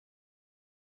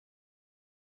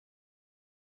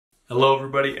Hello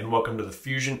everybody and welcome to the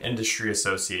Fusion Industry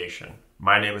Association.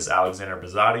 My name is Alexander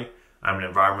Behzadi. I'm an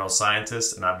environmental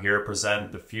scientist and I'm here to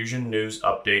present the Fusion News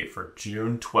Update for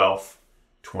June 12th,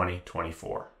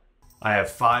 2024. I have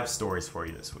 5 stories for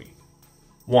you this week.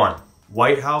 1.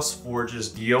 White House forges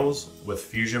deals with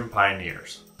fusion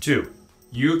pioneers. 2.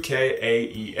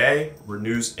 UKAEA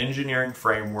renews engineering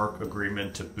framework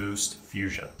agreement to boost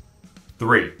fusion.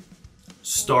 3.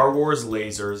 Star Wars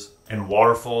lasers and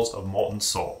waterfalls of molten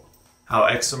soul. How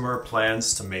Xcimer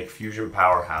plans to make fusion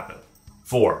power happen.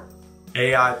 4.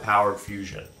 AI-powered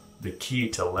fusion, the key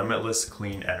to limitless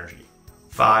clean energy.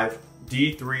 5.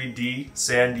 DIII-D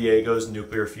San Diego's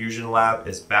nuclear fusion lab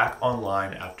is back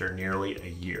online after nearly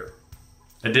a year.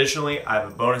 Additionally, I have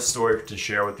a bonus story to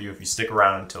share with you if you stick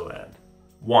around until the end.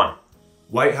 1.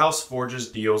 White House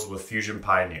forges deals with fusion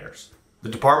pioneers. The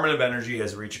Department of Energy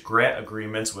has reached grant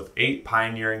agreements with 8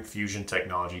 pioneering fusion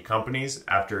technology companies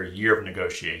after a year of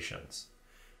negotiations.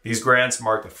 These grants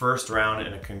mark the first round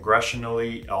in a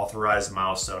congressionally authorized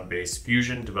milestone-based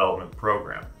fusion development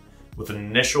program, with an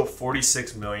initial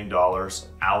 $46 million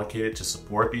allocated to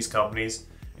support these companies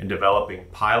in developing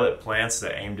pilot plants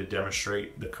that aim to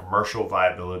demonstrate the commercial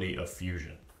viability of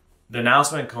fusion. The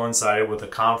announcement coincided with a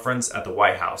conference at the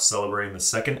White House celebrating the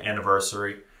 2nd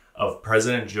anniversary of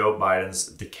President Joe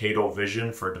Biden's decadal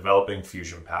vision for developing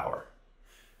fusion power.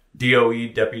 DOE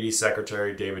Deputy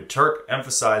Secretary David Turk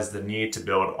emphasized the need to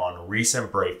build on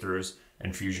recent breakthroughs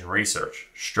in fusion research,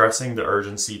 stressing the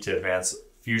urgency to advance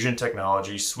fusion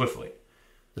technology swiftly.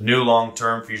 The new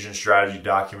long-term fusion strategy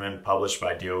document published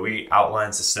by DOE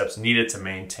outlines the steps needed to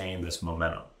maintain this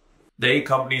momentum. The 8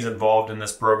 companies involved in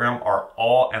this program are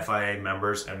all FIA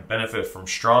members and benefit from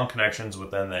strong connections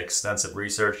within the extensive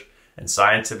research and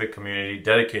scientific community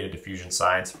dedicated to fusion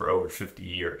science for over 50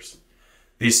 years.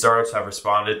 These startups have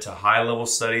responded to high-level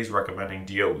studies recommending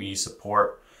DOE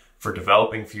support for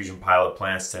developing fusion pilot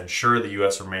plants to ensure the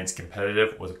U.S. remains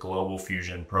competitive with global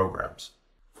fusion programs.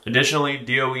 Additionally,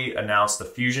 DOE announced the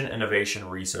Fusion Innovation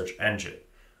Research Engine,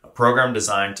 a program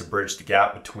designed to bridge the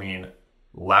gap between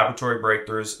laboratory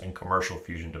breakthroughs and commercial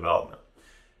fusion development,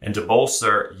 and to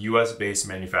bolster U.S.-based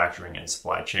manufacturing and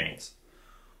supply chains.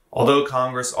 Although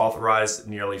Congress authorized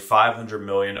nearly $500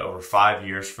 million over 5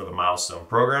 years for the milestone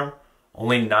program,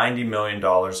 only $90 million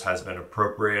has been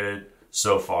appropriated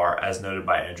so far, as noted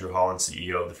by Andrew Holland,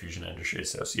 CEO of the Fusion Industry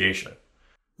Association.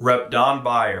 Rep. Don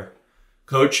Beyer,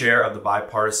 co-chair of the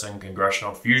bipartisan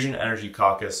Congressional Fusion Energy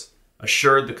Caucus,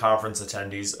 assured the conference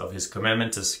attendees of his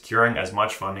commitment to securing as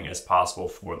much funding as possible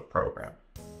for the program.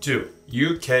 2.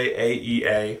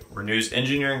 UKAEA renews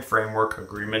engineering framework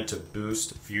agreement to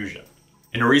boost fusion.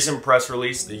 In a recent press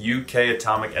release, the UK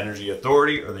Atomic Energy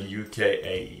Authority, or the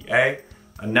UKAEA,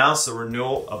 announced the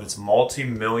renewal of its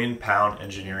multi-million-pound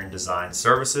engineering design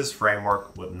services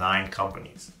framework with 9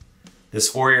 companies.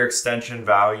 This 4-year extension,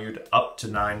 valued up to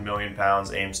 £9 million,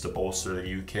 aims to bolster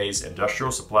the UK's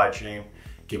industrial supply chain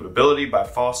capability by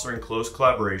fostering close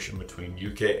collaboration between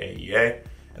UKAEA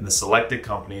and the selected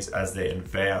companies as they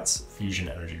advance fusion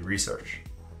energy research.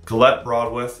 Colette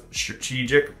Broadwith,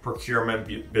 Strategic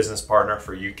Procurement Business Partner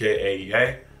for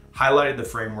UKAEA, highlighted the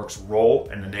framework's role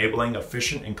in enabling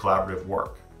efficient and collaborative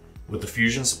work with the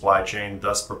fusion supply chain,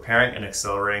 thus preparing and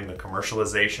accelerating the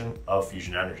commercialization of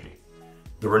fusion energy.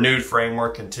 The renewed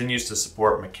framework continues to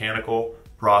support mechanical,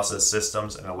 process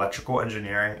systems, and electrical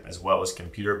engineering, as well as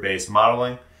computer-based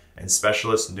modeling and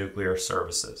specialist nuclear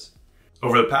services.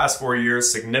 Over the past 4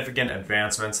 years, significant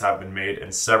advancements have been made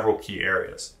in several key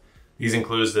areas. These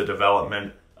include the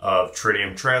development of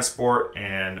tritium transport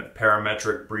and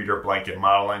parametric breeder blanket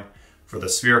modeling for the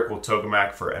spherical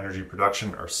tokamak for energy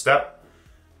production, or STEP,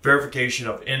 verification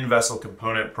of in-vessel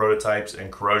component prototypes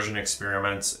and corrosion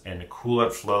experiments in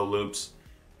coolant flow loops,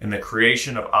 and the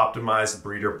creation of optimized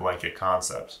breeder blanket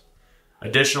concepts.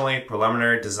 Additionally,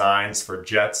 preliminary designs for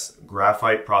JET's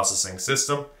graphite processing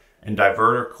system and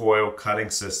diverter coil cutting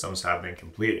systems have been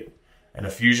completed, and a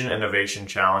Fusion Innovation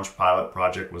Challenge pilot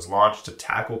project was launched to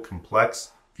tackle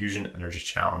complex fusion energy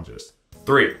challenges.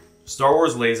 3. Star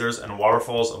Wars lasers and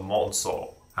waterfalls of molten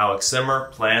soul. How Xcimer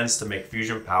plans to make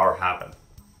fusion power happen.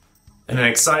 In an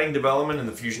exciting development in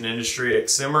the fusion industry,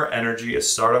 Xcimer Energy, a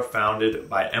startup founded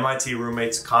by MIT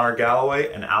roommates Connor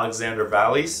Galloway and Alexander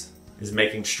Vallis, is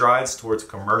making strides towards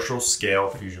commercial-scale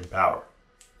fusion power.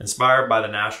 Inspired by the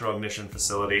National Ignition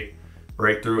Facility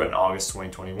breakthrough in August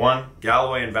 2021,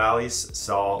 Galloway and Vallis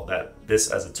saw this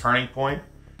as a turning point,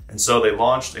 and so they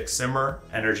launched Xcimer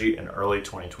Energy in early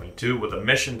 2022 with a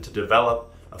mission to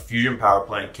develop a fusion power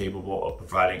plant capable of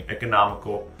providing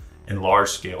economical and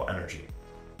large-scale energy.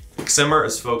 Xcimer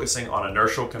is focusing on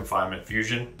inertial confinement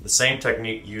fusion, the same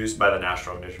technique used by the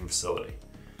National Ignition Facility.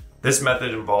 This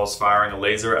method involves firing a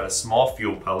laser at a small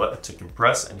fuel pellet to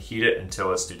compress and heat it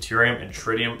until its deuterium and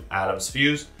tritium atoms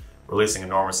fuse, releasing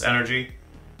enormous energy.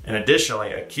 And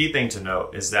additionally, a key thing to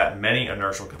note is that many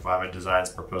inertial confinement designs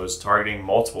propose targeting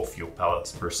multiple fuel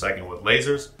pellets per second with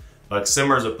lasers, but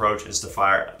Xcimer's approach is to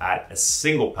fire at a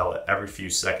single pellet every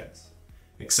few seconds.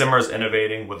 Xcimer is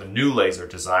innovating with a new laser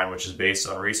design which is based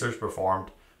on research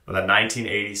performed by the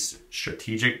 1980s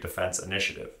Strategic Defense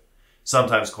Initiative,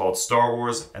 sometimes called Star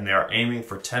Wars, and they are aiming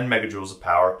for 10 megajoules of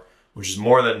power, which is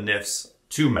more than NIF's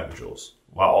 2 megajoules,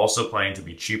 while also planning to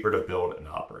be cheaper to build and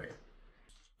operate.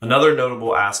 Another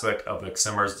notable aspect of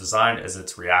Xcimer's design is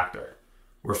its reactor,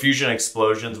 where fusion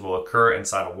explosions will occur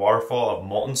inside a waterfall of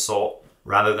molten salt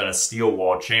rather than a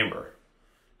steel-walled chamber.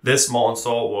 This molten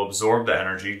salt will absorb the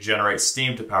energy, generate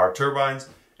steam to power turbines,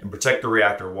 and protect the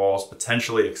reactor walls,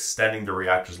 potentially extending the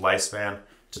reactor's lifespan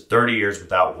to 30 years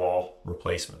without wall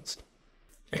replacements.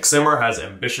 Xcimer has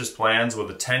ambitious plans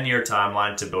with a 10-year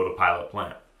timeline to build a pilot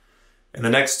plant. In the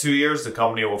next 2 years, the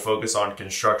company will focus on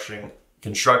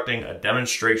constructing a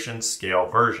demonstration scale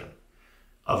version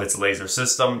of its laser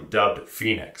system dubbed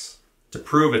Phoenix to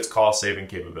prove its cost-saving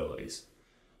capabilities.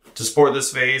 To support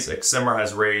this phase, Xcimer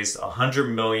has raised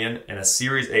 $100 million in a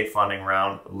Series A funding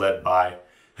round led by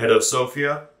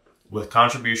Hedosofia, with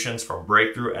contributions from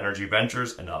Breakthrough Energy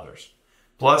Ventures and others,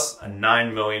 plus a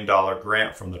 $9 million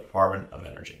grant from the Department of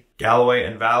Energy. Galloway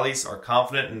and Valleys are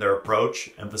confident in their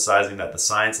approach, emphasizing that the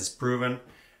science is proven,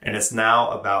 and it's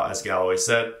now about, as Galloway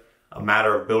said, a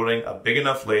matter of building a big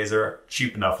enough laser,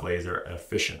 cheap enough laser, and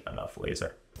efficient enough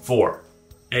laser. 4.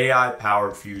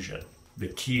 AI-powered fusion, the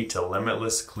key to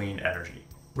limitless clean energy.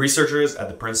 Researchers at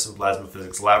the Princeton Plasma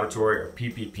Physics Laboratory, or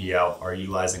PPPL, are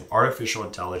utilizing artificial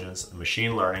intelligence and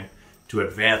machine learning to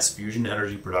advance fusion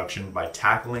energy production by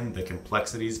tackling the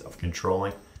complexities of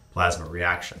controlling plasma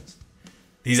reactions.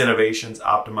 These innovations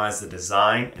optimize the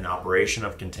design and operation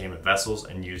of containment vessels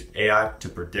and use AI to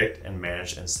predict and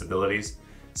manage instabilities,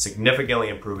 significantly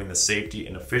improving the safety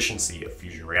and efficiency of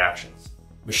fusion reactions.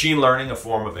 Machine learning, a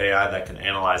form of AI that can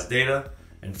analyze data,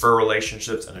 infer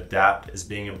relationships, and adapt, is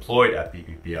being employed at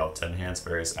PPPL to enhance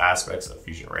various aspects of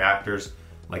fusion reactors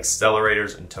like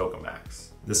stellarators and tokamaks.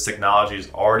 This technology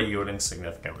is already yielding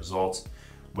significant results,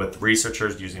 with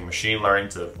researchers using machine learning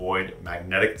to avoid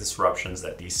magnetic disruptions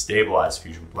that destabilize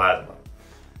fusion plasma.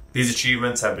 These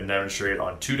achievements have been demonstrated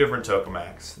on 2 different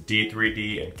tokamaks,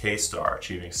 D3D and K-Star,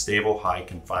 achieving stable high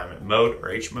confinement mode, or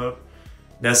H mode,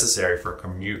 necessary for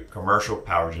commercial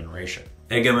power generation.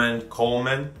 Egemen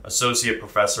Coleman, associate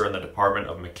professor in the Department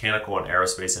of Mechanical and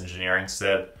Aerospace Engineering,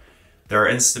 said, "There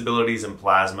are instabilities in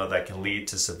plasma that can lead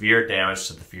to severe damage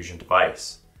to the fusion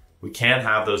device. We can't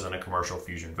have those in a commercial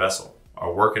fusion vessel.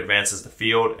 Our work advances the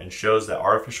field and shows that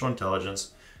artificial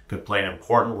intelligence could play an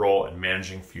important role in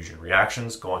managing fusion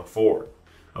reactions going forward,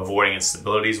 avoiding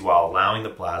instabilities while allowing the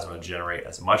plasma to generate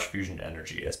as much fusion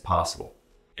energy as possible."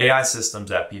 AI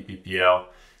systems at PPPL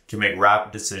can make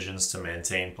rapid decisions to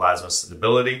maintain plasma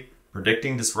stability,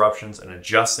 predicting disruptions and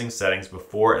adjusting settings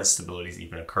before instabilities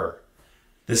even occur.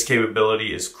 This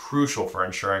capability is crucial for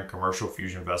ensuring commercial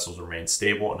fusion vessels remain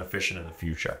stable and efficient in the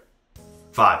future.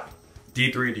 5.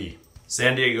 D3D.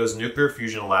 San Diego's nuclear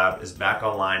fusion lab is back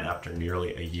online after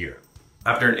nearly a year.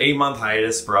 After an 8-month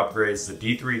hiatus for upgrades, the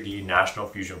D3D National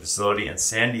Fusion Facility in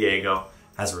San Diego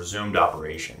has resumed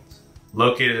operations.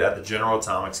 Located at the General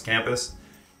Atomics campus,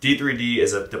 D3D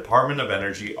is a Department of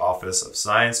Energy Office of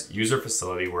Science user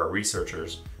facility where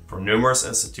researchers from numerous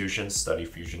institutions study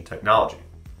fusion technology.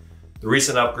 The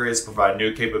recent upgrades provide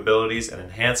new capabilities and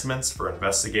enhancements for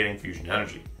investigating fusion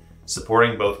energy,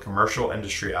 supporting both commercial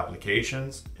industry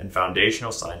applications and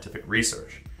foundational scientific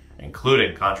research,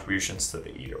 including contributions to the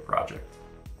ITER project.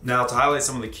 Now, to highlight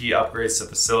some of the key upgrades to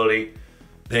the facility,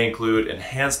 they include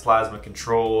enhanced plasma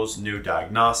controls, new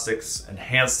diagnostics,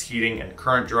 enhanced heating and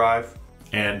current drive,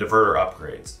 and diverter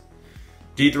upgrades.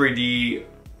 D3D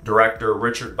Director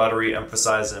Richard Buttery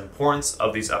emphasized the importance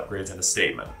of these upgrades in a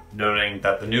statement, noting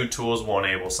that the new tools will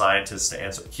enable scientists to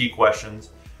answer key questions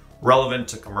relevant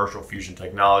to commercial fusion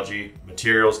technology,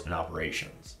 materials, and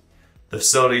operations. The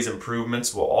facility's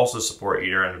improvements will also support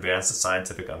ITER and advance the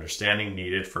scientific understanding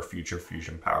needed for future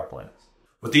fusion power plants.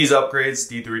 With these upgrades,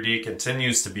 D3D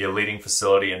continues to be a leading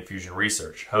facility in fusion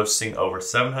research, hosting over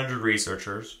 700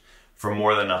 researchers from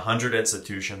more than 100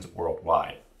 institutions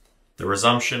worldwide. The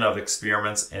resumption of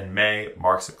experiments in May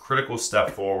marks a critical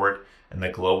step forward in the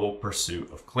global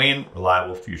pursuit of clean,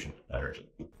 reliable fusion energy.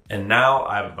 And now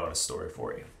I have a bonus story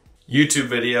for you. YouTube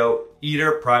video,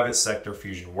 ITER Private Sector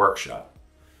Fusion Workshop.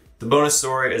 The bonus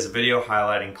story is a video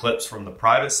highlighting clips from the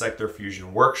private sector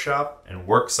fusion workshop and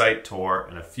worksite tour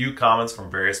and a few comments from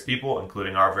various people,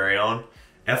 including our very own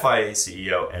FIA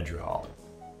CEO, Andrew Holland.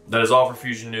 That is all for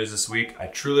Fusion News this week. I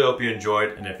truly hope you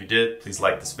enjoyed, and if you did, please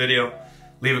like this video,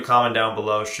 leave a comment down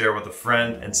below, share with a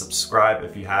friend, and subscribe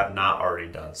if you have not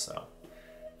already done so.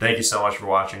 Thank you so much for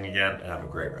watching again, and have a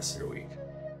great rest of your week.